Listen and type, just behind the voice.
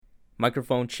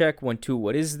Microphone check, 1, 2,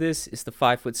 what is this? It's the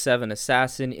 5'7"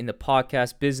 assassin in the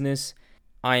podcast business.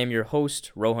 I am your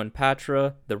host, Rohan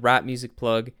Patra, the Rap Music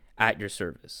Plug at your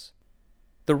service.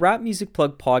 The Rap Music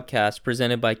Plug podcast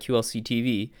presented by QLC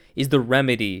TV is the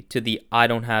remedy to the I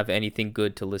don't have anything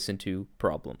good to listen to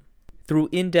problem. Through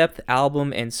in-depth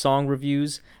album and song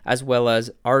reviews, as well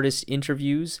as artist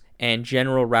interviews and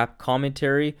general rap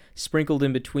commentary sprinkled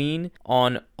in between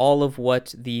on all of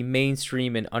what the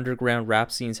mainstream and underground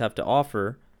rap scenes have to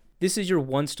offer, this is your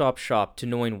one-stop shop to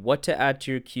knowing what to add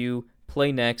to your queue,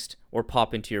 play next, or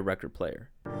pop into your record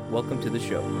player. Welcome to the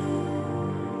show.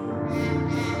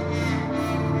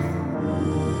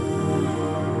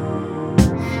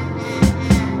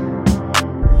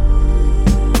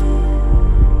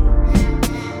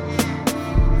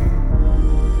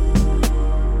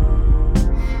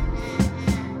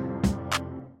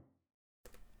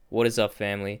 What is up,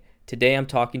 family? Today I'm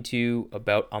talking to you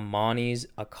about Amani's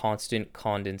A Constant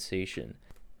Condensation.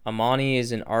 Amani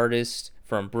is an artist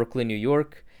from Brooklyn, New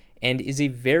York, and is a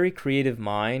very creative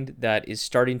mind that is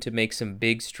starting to make some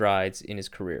big strides in his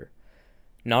career.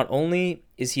 Not only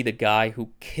is he the guy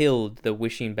who killed the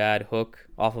Wishing Bad hook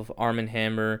off of Arm &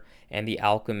 Hammer and The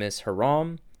Alchemist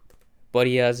Haram, but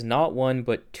he has not one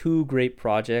but two great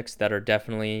projects that are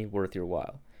definitely worth your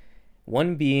while.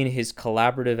 One being his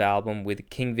collaborative album with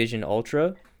King Vision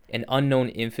Ultra, An Unknown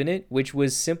Infinite, which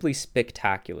was simply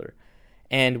spectacular,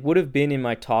 and would have been in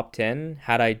my top 10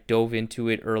 had I dove into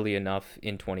it early enough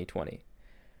in 2020.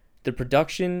 The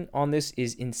production on this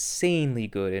is insanely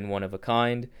good and one of a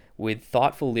kind, with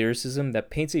thoughtful lyricism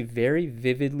that paints a very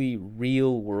vividly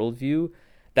real worldview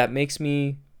that makes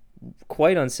me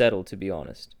quite unsettled, to be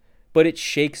honest. But it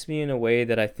shakes me in a way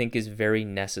that I think is very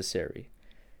necessary.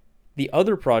 The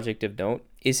other project of note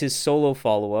is his solo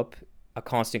follow-up, A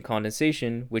Constant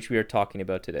Condensation, which we are talking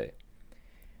about today.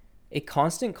 A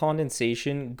Constant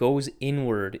Condensation goes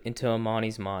inward into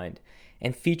Amani's mind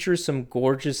and features some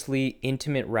gorgeously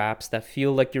intimate raps that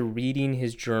feel like you're reading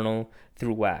his journal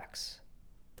through wax.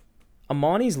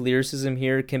 Amani's lyricism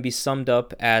here can be summed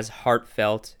up as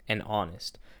heartfelt and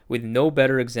honest, with no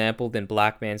better example than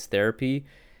Black Man's Therapy,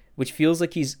 which feels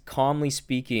like he's calmly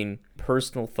speaking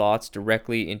personal thoughts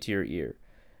directly into your ear.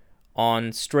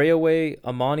 On Stray Away,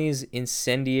 Amani's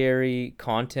incendiary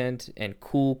content and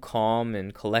cool, calm,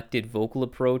 and collected vocal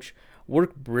approach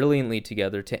work brilliantly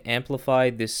together to amplify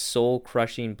this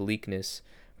soul-crushing bleakness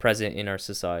present in our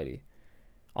society.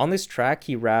 On this track,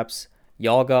 he raps,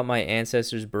 "Y'all got my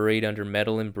ancestors buried under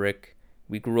metal and brick.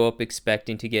 We grew up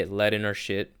expecting to get lead in our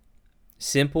shit."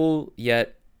 Simple,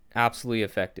 yet absolutely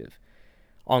effective.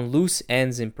 On Loose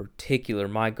Ends in particular,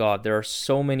 my God, there are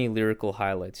so many lyrical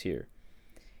highlights here.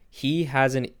 He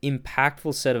has an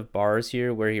impactful set of bars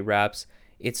here where he raps,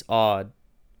 "It's odd.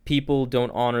 People don't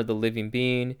honor the living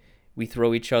being. We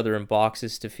throw each other in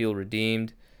boxes to feel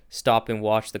redeemed. Stop and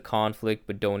watch the conflict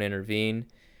but don't intervene,"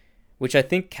 which I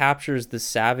think captures the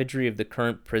savagery of the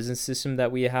current prison system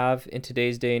that we have in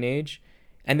today's day and age,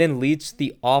 and then leads to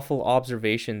the awful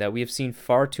observation that we have seen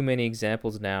far too many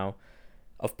examples now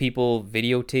of people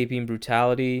videotaping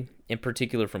brutality, in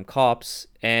particular from cops,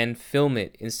 and film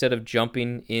it instead of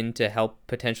jumping in to help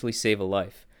potentially save a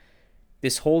life.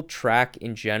 This whole track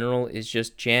in general is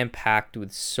just jam-packed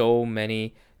with so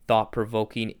many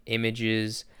thought-provoking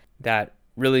images that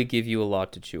really give you a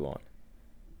lot to chew on.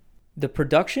 The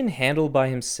production handled by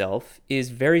himself is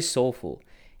very soulful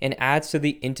and adds to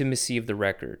the intimacy of the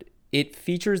record. It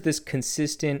features this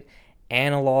consistent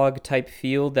analog type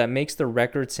feel that makes the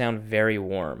record sound very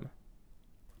warm.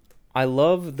 I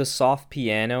love the soft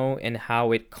piano and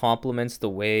how it complements the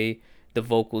way the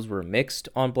vocals were mixed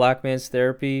on Black Man's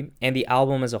Therapy and the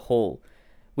album as a whole,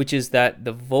 which is that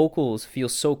the vocals feel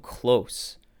so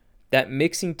close. That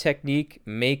mixing technique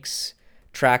makes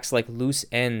tracks like Loose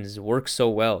Ends work so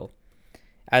well,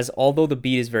 as although the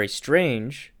beat is very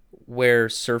strange, where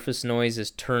surface noise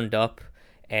is turned up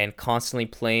and constantly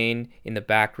playing in the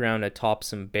background atop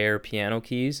some bare piano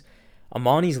keys,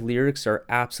 Amani's lyrics are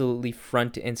absolutely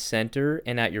front and center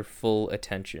and at your full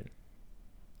attention.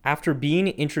 After being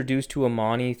introduced to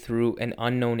Amani through An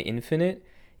Unknown Infinite,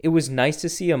 it was nice to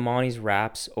see Amani's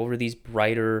raps over these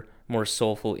brighter, more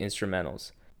soulful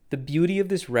instrumentals. The beauty of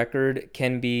this record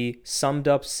can be summed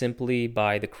up simply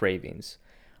by the cravings.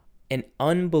 An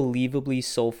unbelievably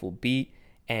soulful beat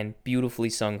and beautifully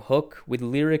sung hook with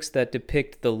lyrics that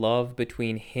depict the love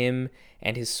between him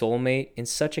and his soulmate in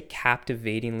such a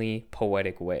captivatingly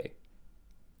poetic way.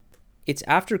 It's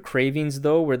after Cravings,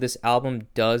 though, where this album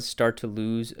does start to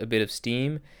lose a bit of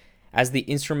steam as the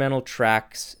instrumental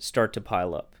tracks start to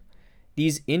pile up.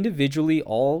 These individually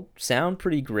all sound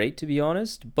pretty great, to be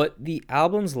honest, but the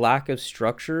album's lack of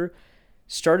structure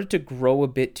started to grow a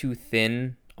bit too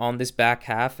thin on this back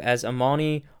half, as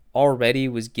Amani already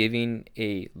was giving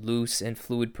a loose and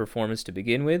fluid performance to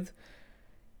begin with.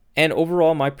 And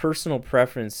overall, my personal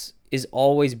preference has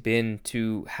always been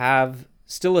to have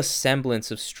still a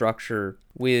semblance of structure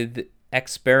with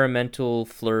experimental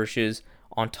flourishes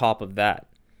on top of that.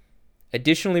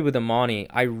 Additionally, with Amani,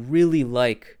 I really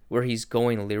like where he's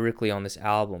going lyrically on this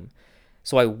album.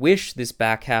 So I wish this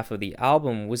back half of the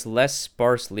album was less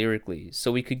sparse lyrically,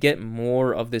 so we could get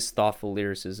more of this thoughtful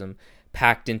lyricism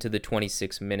packed into the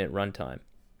 26-minute runtime.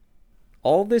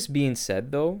 All this being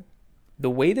said, though, the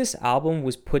way this album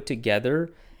was put together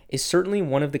is certainly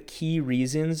one of the key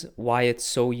reasons why it's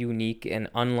so unique and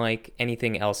unlike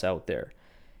anything else out there.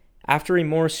 After a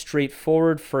more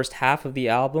straightforward first half of the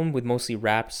album with mostly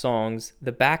rapped songs,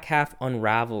 the back half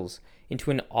unravels into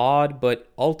an odd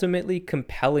but ultimately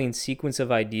compelling sequence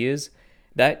of ideas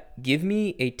that give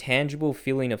me a tangible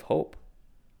feeling of hope.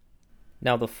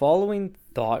 Now, the following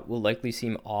thought will likely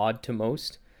seem odd to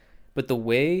most, but the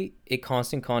way A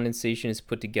Constant Condensation is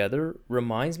put together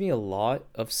reminds me a lot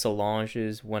of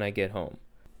Solange's When I Get Home.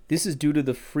 This is due to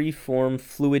the free-form,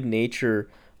 fluid nature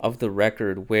of the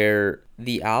record, where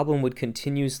the album would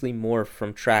continuously morph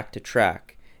from track to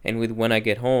track, and with When I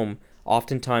Get Home,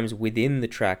 oftentimes within the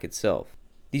track itself.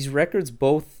 These records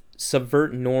both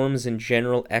subvert norms and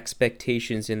general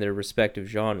expectations in their respective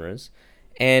genres,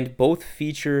 and both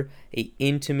feature an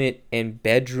intimate and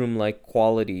bedroom-like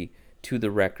quality to the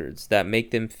records that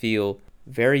make them feel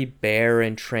very bare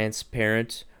and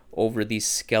transparent over these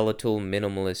skeletal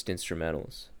minimalist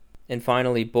instrumentals. And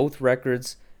finally, both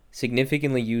records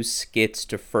significantly use skits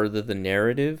to further the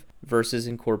narrative versus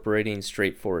incorporating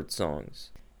straightforward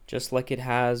songs. Just like it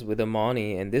has with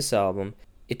Amani and this album,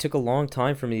 it took a long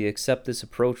time for me to accept this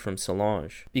approach from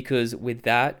Solange, because with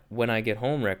that When I Get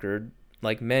Home record,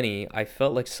 like many, I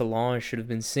felt like Solange should have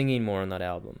been singing more on that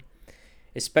album,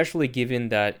 especially given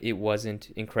that it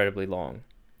wasn't incredibly long.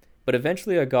 But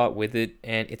eventually I got with it,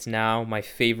 and it's now my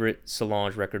favorite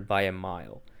Solange record by a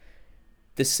mile.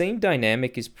 The same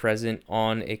dynamic is present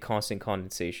on A Constant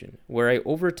Condensation, where I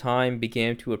over time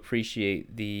began to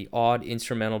appreciate the odd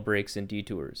instrumental breaks and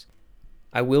detours.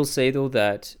 I will say though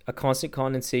that A Constant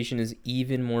Condensation is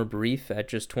even more brief at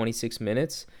just 26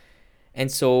 minutes, and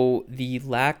so the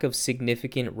lack of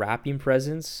significant rapping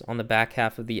presence on the back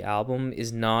half of the album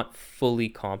is not fully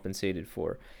compensated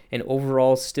for, and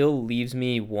overall still leaves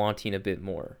me wanting a bit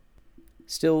more.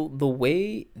 Still, the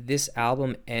way this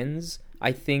album ends,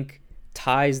 I think,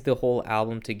 ties the whole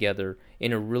album together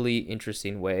in a really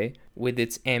interesting way with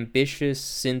its ambitious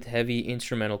synth-heavy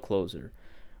instrumental closer.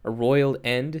 A Royal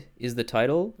End is the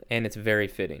title, and it's very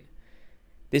fitting.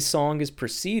 This song is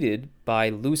preceded by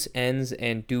Loose Ends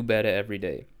and Do Better Every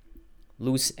Day.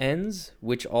 Loose Ends,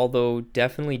 which although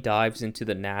definitely dives into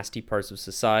the nasty parts of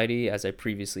society as I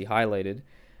previously highlighted,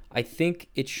 I think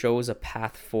it shows a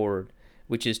path forward,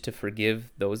 which is to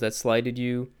forgive those that slighted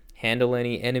you, handle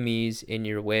any enemies in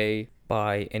your way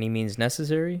by any means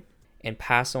necessary, and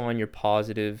pass on your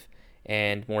positive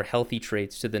and more healthy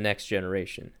traits to the next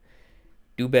generation.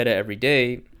 Do Better Every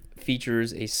Day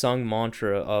features a sung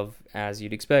mantra of, as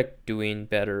you'd expect, doing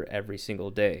better every single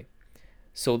day.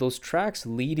 So those tracks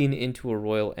leading into A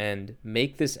Royal End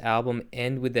make this album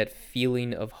end with that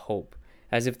feeling of hope,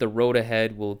 as if the road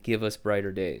ahead will give us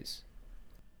brighter days.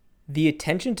 The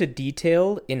attention to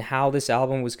detail in how this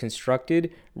album was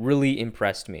constructed really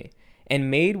impressed me, and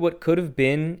made what could have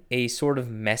been a sort of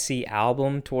messy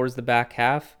album towards the back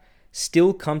half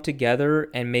still come together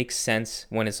and make sense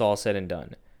when it's all said and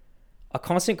done. A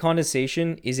Constant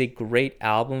Condensation is a great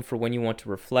album for when you want to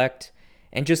reflect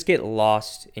and just get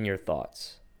lost in your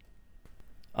thoughts.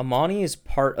 Amani is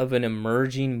part of an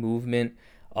emerging movement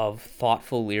of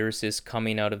thoughtful lyricists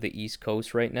coming out of the East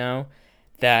Coast right now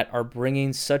that are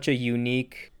bringing such a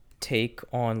unique take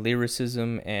on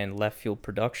lyricism and left field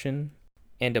production,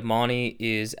 and Amani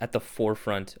is at the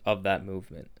forefront of that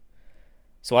movement.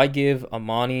 So I give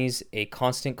Amani's A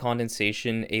Constant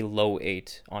Condensation a low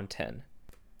 8 on 10.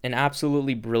 An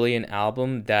absolutely brilliant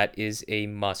album that is a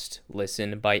must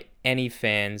listen by any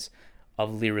fans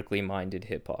of lyrically minded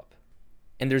hip hop.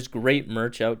 And there's great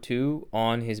merch out too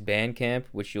on his Bandcamp,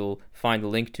 which you'll find the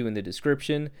link to in the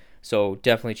description, so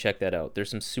definitely check that out.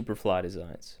 There's some super fly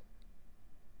designs.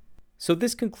 So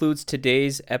this concludes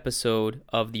today's episode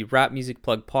of the Rap Music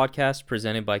Plug podcast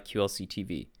presented by QLC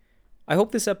TV. I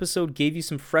hope this episode gave you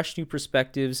some fresh new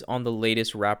perspectives on the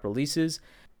latest rap releases,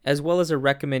 as well as a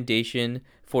recommendation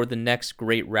for the next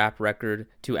great rap record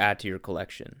to add to your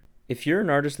collection. If you're an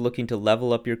artist looking to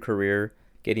level up your career,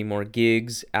 getting more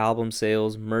gigs, album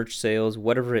sales, merch sales,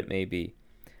 whatever it may be,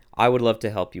 I would love to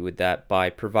help you with that by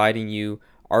providing you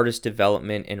artist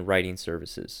development and writing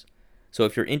services. So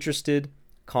if you're interested,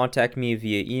 contact me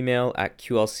via email at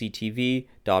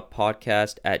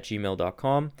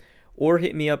qlctv.podcast@gmail.com or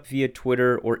hit me up via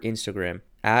Twitter or Instagram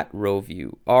at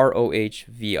Rohview,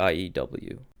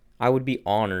 Rohview. I would be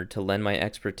honored to lend my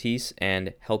expertise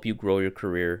and help you grow your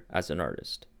career as an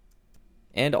artist.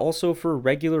 And also for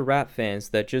regular rap fans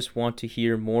that just want to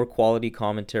hear more quality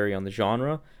commentary on the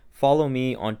genre, follow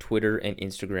me on Twitter and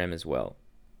Instagram as well.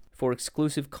 For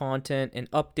exclusive content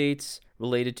and updates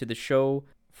related to the show,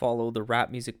 follow the Rap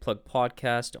Music Plug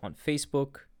podcast on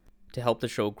Facebook to help the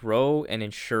show grow and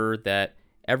ensure that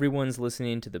everyone's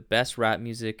listening to the best rap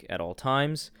music at all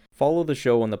times. Follow the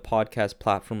show on the podcast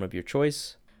platform of your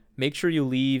choice. Make sure you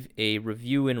leave a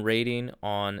review and rating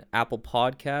on Apple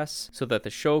Podcasts so that the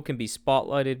show can be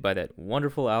spotlighted by that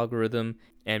wonderful algorithm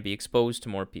and be exposed to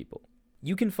more people.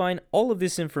 You can find all of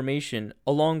this information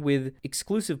along with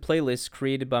exclusive playlists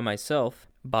created by myself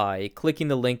by clicking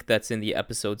the link that's in the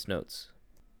episode's notes.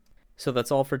 So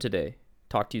that's all for today.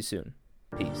 Talk to you soon.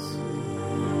 Peace.